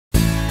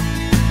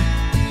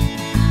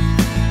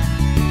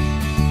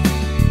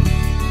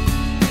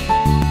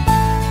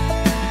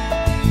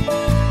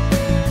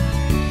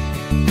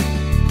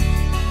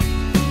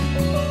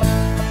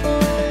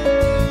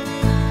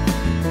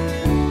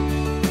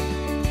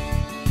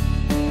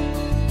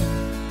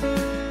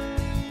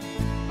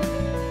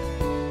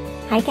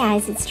Hi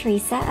guys, it's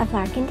Theresa of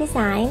Larkin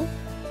Design,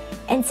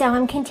 and so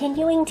I'm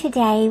continuing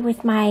today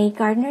with my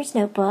gardener's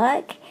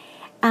notebook,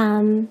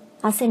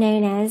 also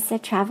known as a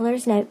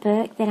traveler's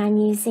notebook, that I'm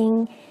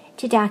using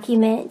to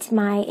document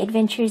my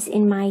adventures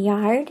in my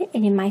yard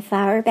and in my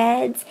flower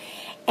beds.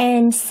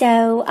 And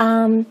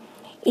so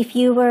if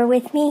you were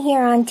with me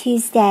here on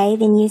Tuesday,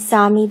 then you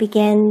saw me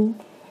begin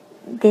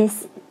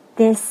this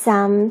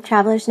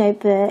traveler's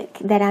notebook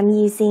that I'm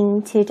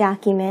using to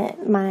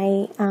document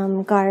my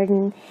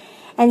garden.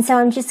 And so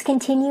I'm just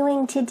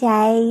continuing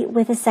today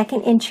with a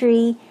second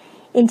entry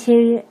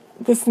into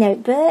this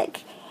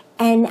notebook,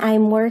 and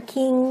I'm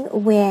working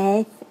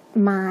with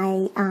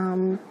my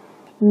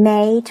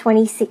May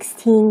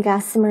 2016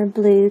 Gossamer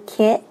Blue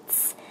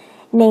kits,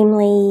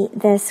 namely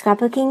the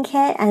scrapbooking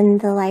kit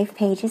and the Life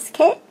Pages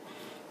kit.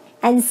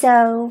 And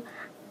so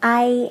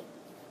I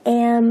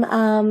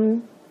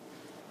am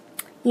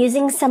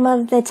using some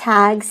of the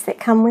tags that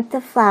come with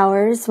the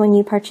flowers when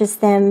you purchase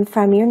them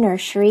from your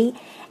nursery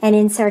and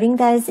inserting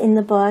those in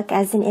the book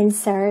as an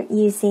insert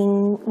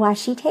using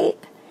washi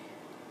tape.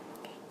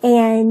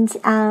 And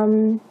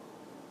so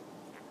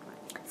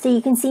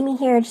you can see me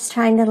here just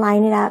trying to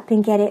line it up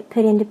and get it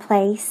put into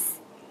place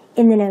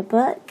in the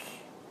notebook.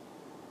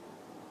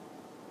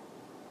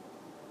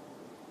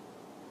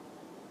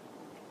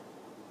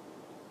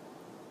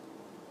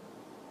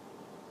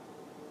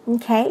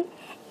 Okay.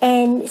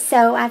 And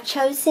so I've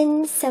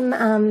chosen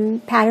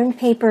some patterned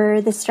paper,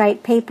 the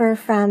striped paper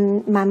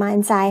from My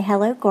Mind's Eye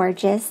Hello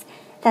Gorgeous.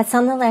 That's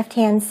on the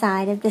left-hand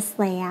side of this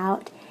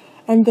layout.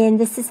 And then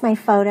this is my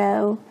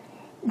photo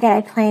that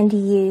I plan to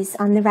use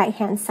on the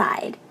right-hand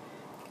side.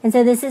 And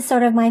so this is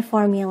sort of my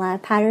formula.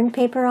 Patterned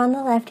paper on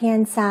the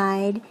left-hand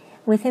side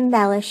with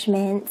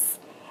embellishments.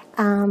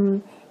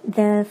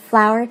 The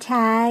flower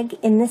tag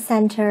in the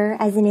center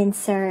as an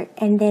insert.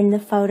 And then the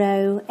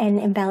photo and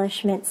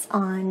embellishments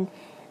on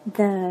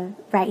the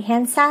right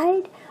hand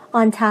side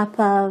on top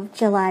of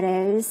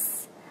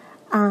gelatos.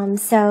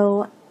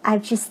 So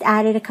I've just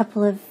added a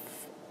couple of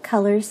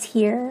colors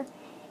here,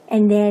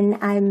 and then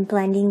I'm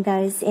blending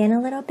those in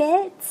a little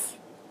bit,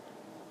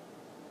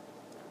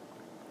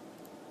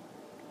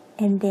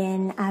 and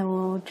then I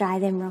will dry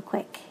them real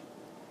quick.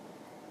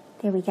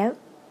 There we go.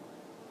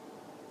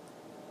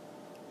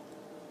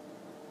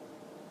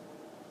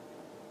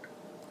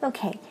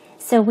 Okay,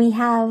 so we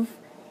have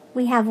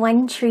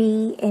one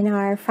tree in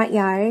our front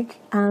yard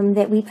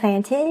that we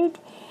planted,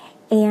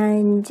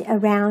 and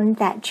around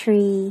that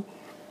tree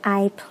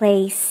I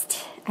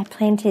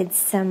planted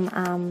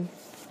some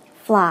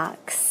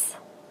phlox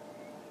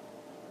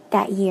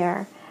that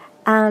year.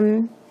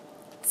 So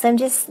I'm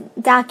just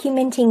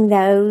documenting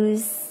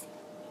those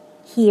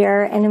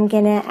here, and I'm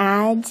going to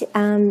add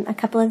a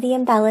couple of the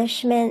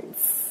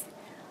embellishments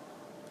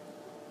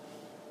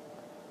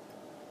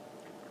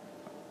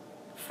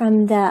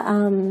from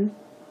the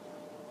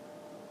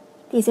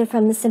these are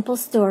from the Simple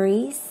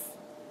Stories.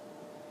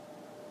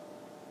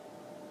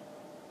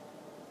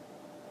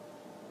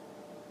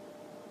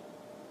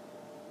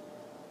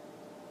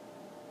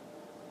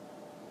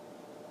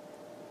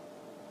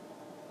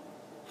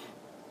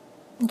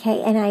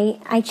 Okay, and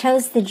I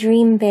chose the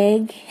Dream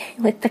Big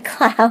with the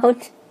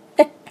cloud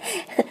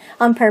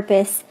on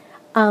purpose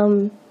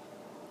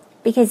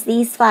because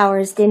these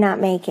flowers did not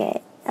make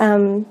it.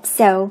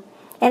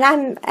 And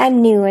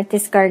I'm new at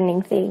this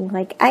gardening thing.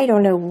 Like, I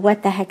don't know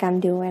what the heck I'm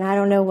doing. I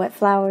don't know what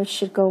flowers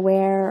should go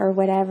where or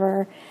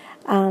whatever.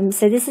 So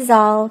this is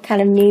all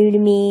kind of new to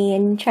me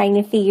and trying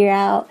to figure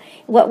out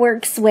what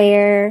works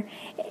where.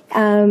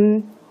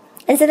 And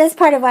so that's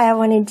part of why I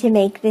wanted to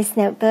make this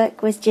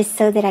notebook, was just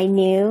so that I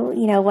knew,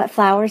 what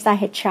flowers I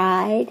had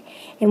tried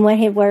and what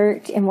had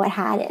worked and what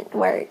hadn't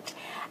worked.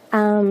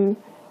 So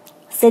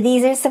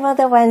these are some of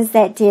the ones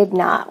that did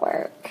not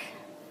work.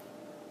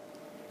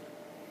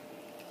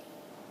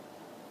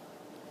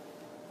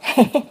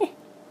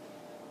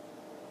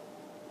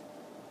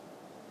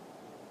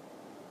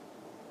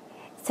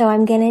 So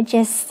I'm going to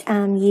just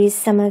use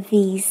some of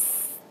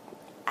these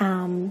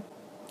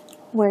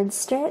word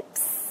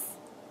strips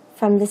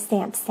from the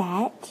stamp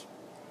set.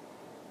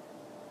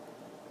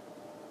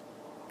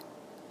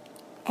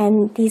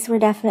 And these were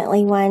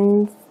definitely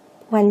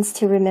ones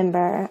to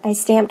remember. I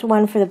stamped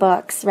one for the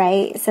books,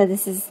 right? So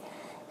this is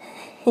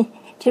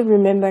to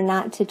remember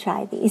not to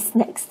try these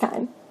next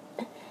time.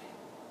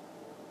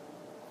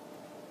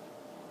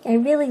 I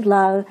really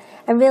love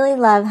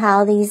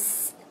how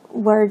these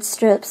word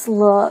strips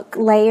look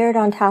layered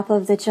on top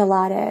of the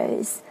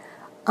gelatos.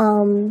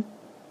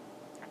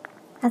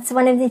 That's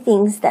one of the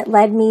things that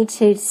led me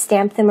to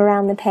stamp them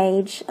around the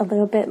page a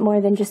little bit more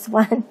than just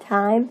one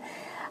time,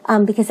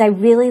 because I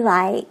really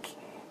like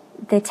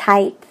the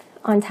type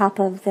on top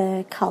of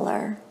the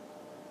color.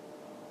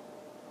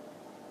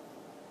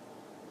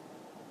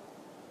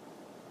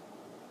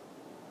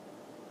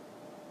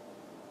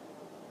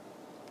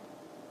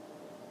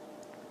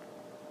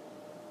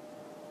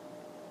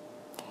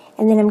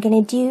 And then I'm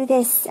going to do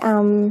this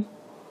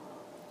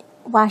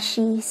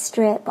washi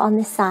strip on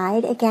the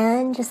side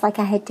again, just like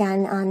I had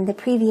done on the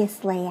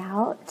previous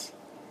layout.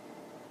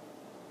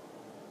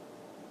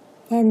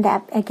 And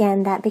that,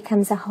 again, that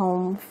becomes a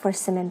home for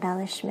some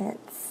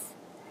embellishments.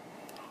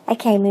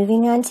 Okay,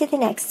 moving on to the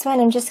next one.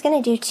 I'm just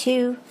going to do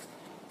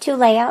two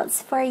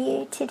layouts for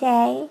you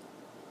today.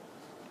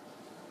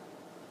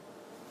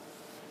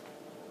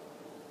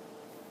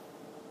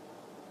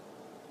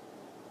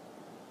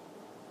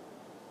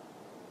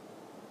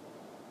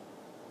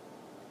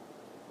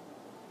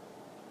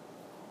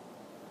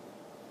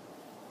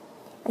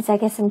 So I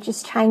guess I'm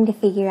just trying to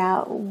figure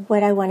out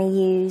what I want to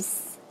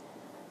use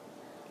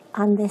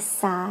on this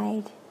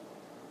side.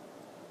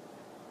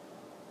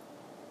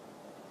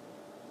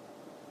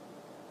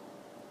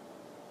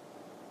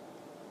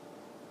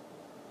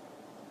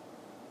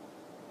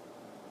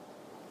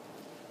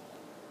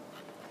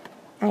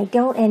 I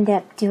don't end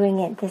up doing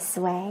it this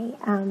way.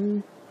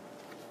 In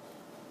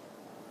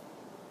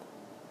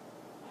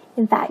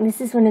fact,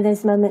 this is one of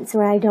those moments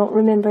where I don't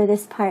remember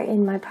this part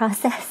in my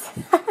process.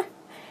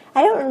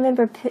 I don't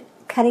remember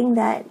cutting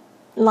that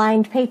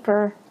lined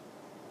paper.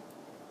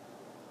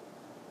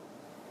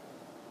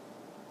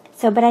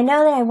 So, but I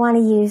know that I want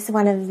to use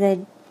one of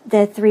the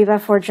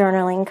 3x4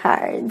 journaling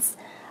cards.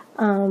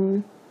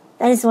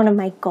 That is one of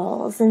my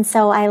goals. And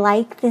so I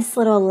like this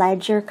little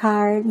ledger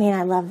card. Man,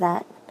 I love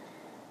that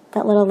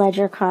little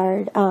ledger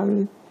card.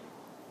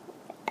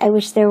 I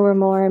wish there were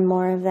more and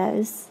more of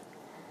those.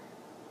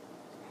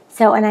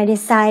 So, and I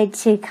decide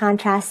to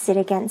contrast it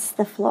against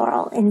the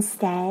floral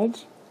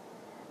instead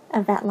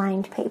of that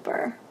lined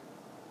paper.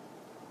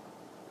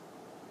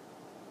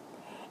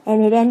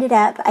 And I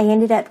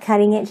ended up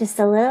cutting it just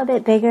a little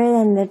bit bigger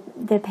than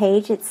the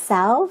page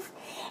itself.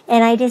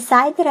 And I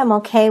decide that I'm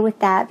okay with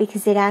that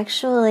because it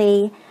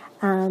actually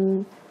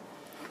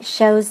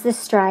shows the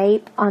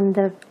stripe on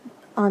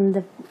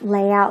the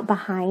layout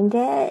behind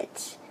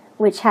it,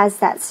 which has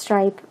that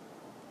stripe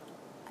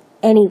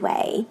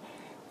anyway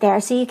there.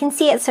 So you can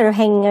see it sort of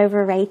hanging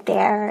over right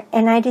there.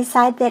 And I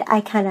decide that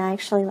I kind of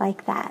actually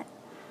like that.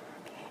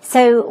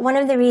 So one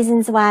of the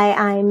reasons why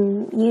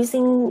I'm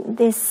using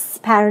this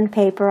patterned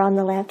paper on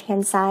the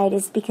left-hand side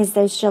is because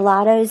those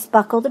gelatos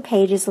buckle the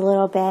pages a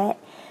little bit.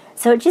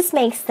 So it just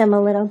makes them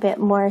a little bit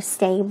more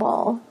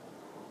stable.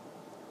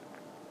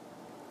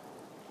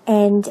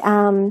 And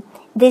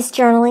this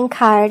journaling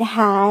card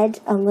had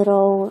a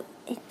little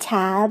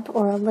tab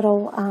or a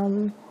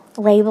little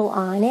label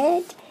on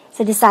it.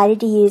 So I decided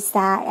to use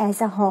that as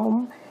a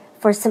home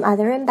for some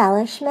other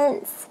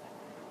embellishments.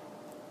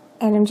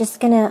 And I'm just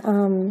going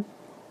to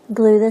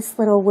glue this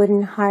little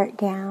wooden heart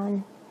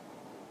down.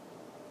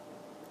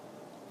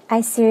 I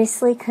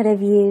seriously could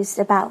have used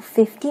about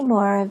 50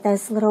 more of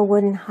those little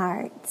wooden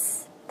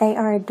hearts. They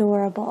are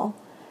adorable.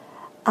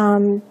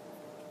 I'm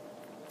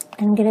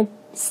going to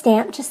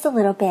stamp just a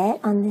little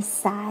bit on this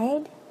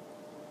side.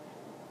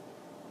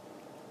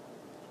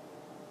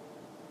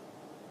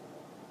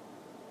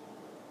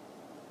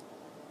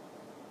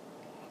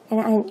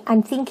 And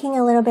I'm thinking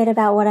a little bit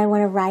about what I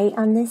want to write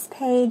on this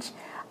page.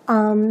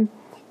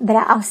 But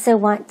I also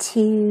want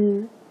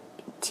to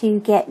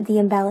get the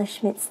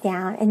embellishments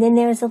down. And then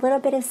there's a little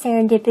bit of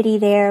serendipity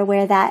there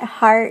where that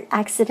heart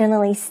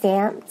accidentally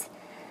stamped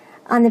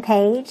on the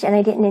page, and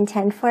I didn't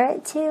intend for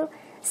it to.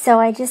 So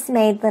I just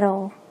made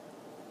little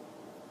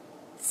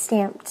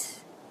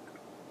stamped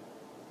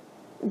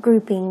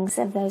groupings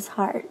of those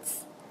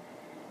hearts.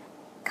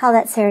 Call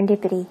that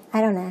serendipity.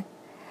 I don't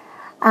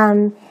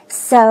know.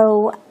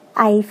 So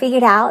I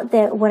figured out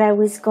that what I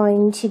was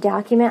going to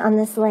document on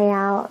this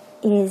layout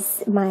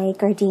is my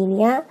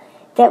gardenia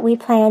that we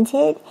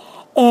planted.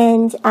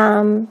 And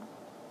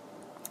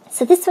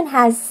so this one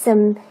has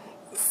some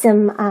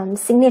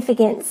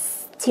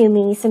significance to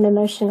me, some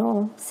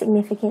emotional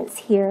significance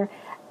here,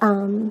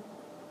 that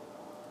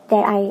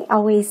I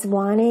always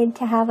wanted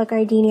to have a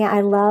gardenia.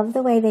 I love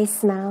the way they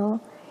smell,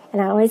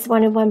 and I always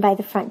wanted one by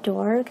the front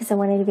door because I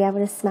wanted to be able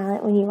to smell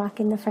it when you walk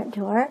in the front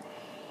door.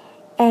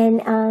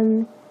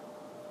 And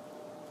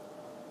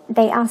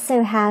they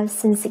also have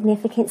some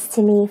significance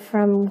to me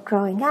from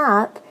growing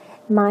up.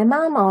 My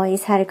mom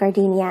always had a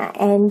gardenia,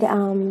 and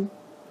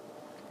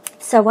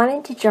so I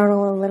wanted to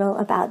journal a little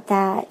about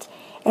that.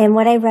 And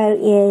what I wrote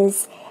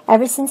is,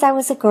 ever since I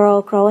was a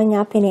girl growing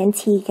up in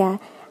Antigua,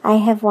 I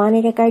have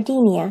wanted a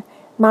gardenia.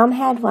 Mom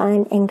had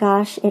one, and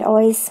gosh, it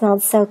always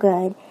smelled so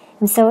good.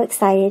 I'm so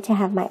excited to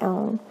have my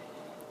own.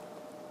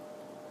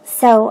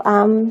 So,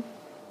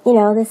 you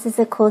know, this is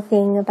a cool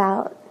thing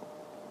about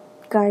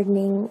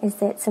gardening, is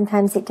that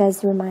sometimes it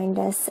does remind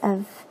us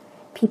of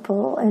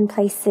people and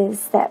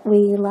places that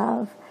we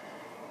love.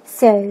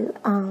 So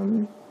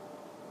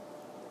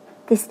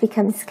this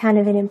becomes kind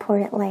of an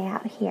important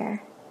layout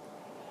here.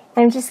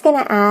 I'm just going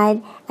to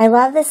add, I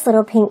love this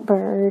little pink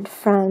bird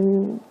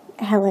from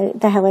the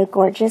Hello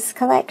Gorgeous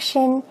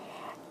collection.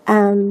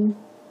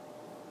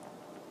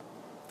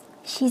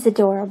 She's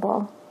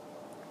adorable.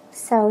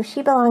 So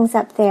she belongs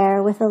up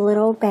there with a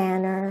little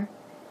banner.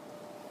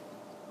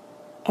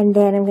 And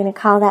then I'm going to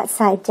call that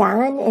side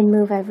done and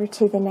move over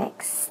to the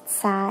next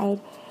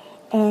side.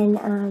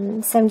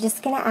 And so I'm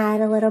just going to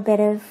add a little bit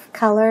of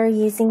color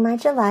using my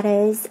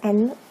gelatos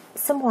and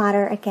some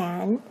water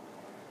again.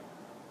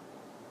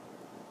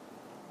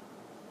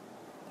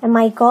 And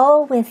my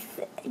goal with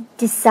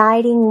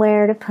deciding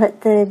where to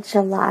put the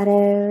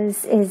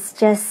gelatos is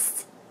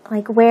just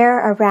like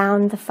where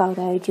around the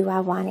photo do I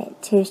want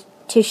it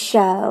to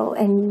show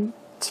and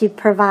to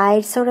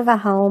provide sort of a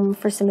home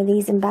for some of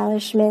these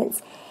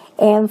embellishments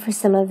and for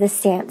some of the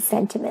stamp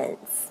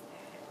sentiments.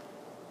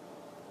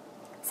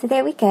 So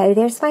there we go.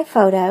 There's my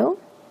photo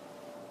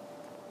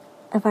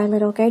of our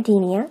little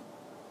gardenia.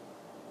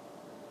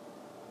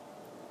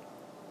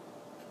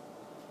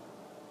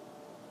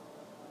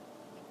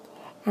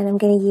 And I'm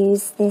going to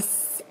use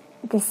this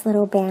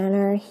little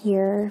banner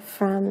here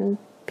from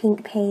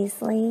Pink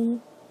Paisley.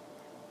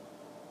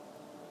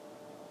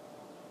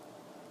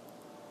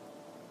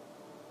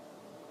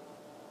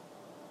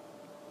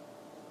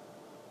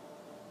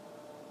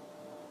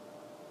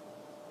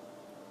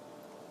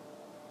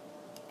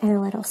 And a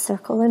little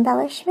circle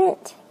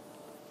embellishment.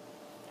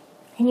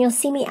 And you'll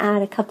see me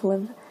add a couple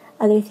of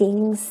other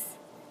things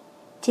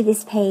to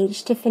this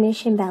page to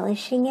finish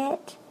embellishing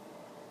it.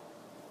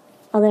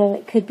 Although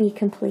it could be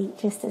complete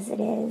just as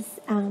it is.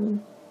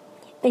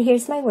 But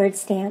here's my word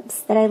stamps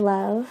that I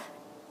love.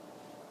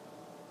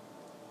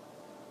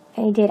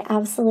 I did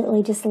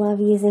absolutely just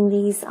love using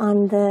these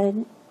on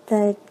the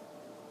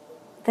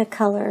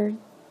color,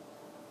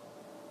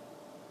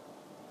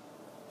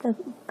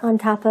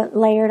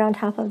 layered on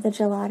top of the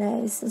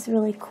gelatos. It's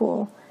really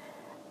cool.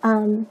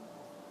 And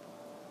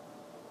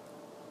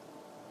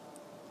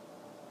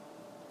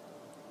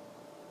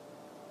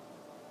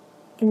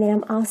then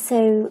I'm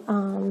also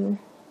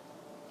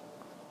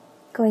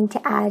going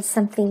to add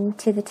something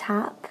to the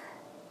top.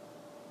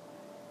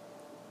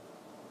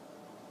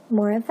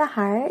 More of the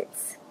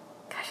hearts.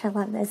 Gosh, I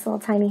love those little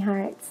tiny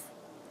hearts.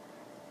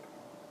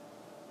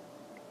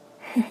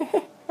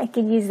 I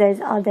could use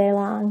those all day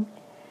long.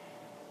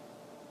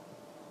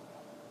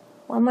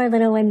 One more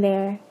little one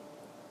there.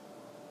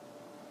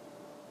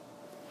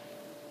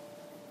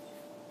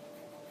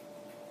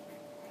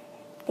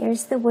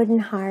 There's the wooden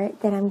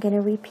heart that I'm going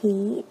to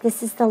repeat.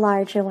 This is the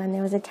larger one.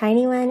 There was a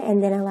tiny one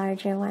and then a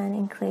larger one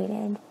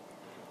included.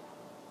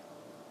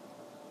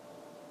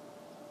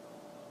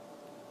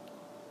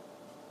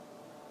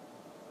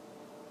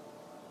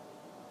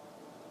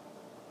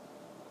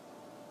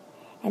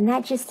 And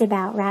that just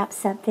about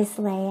wraps up this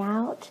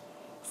layout.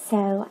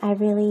 So I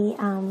really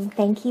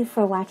thank you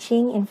for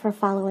watching and for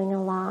following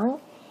along.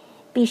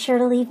 Be sure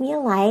to leave me a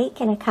like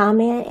and a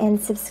comment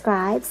and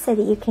subscribe so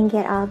that you can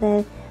get all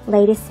the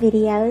latest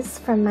videos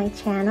from my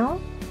channel.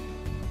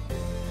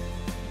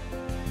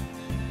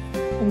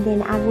 And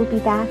then I will be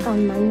back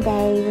on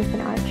Monday with an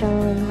art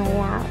journaling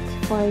layout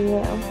for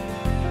you.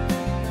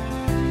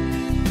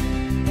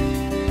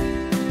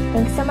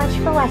 Thanks so much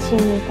for watching,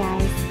 you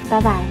guys.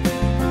 Bye-bye.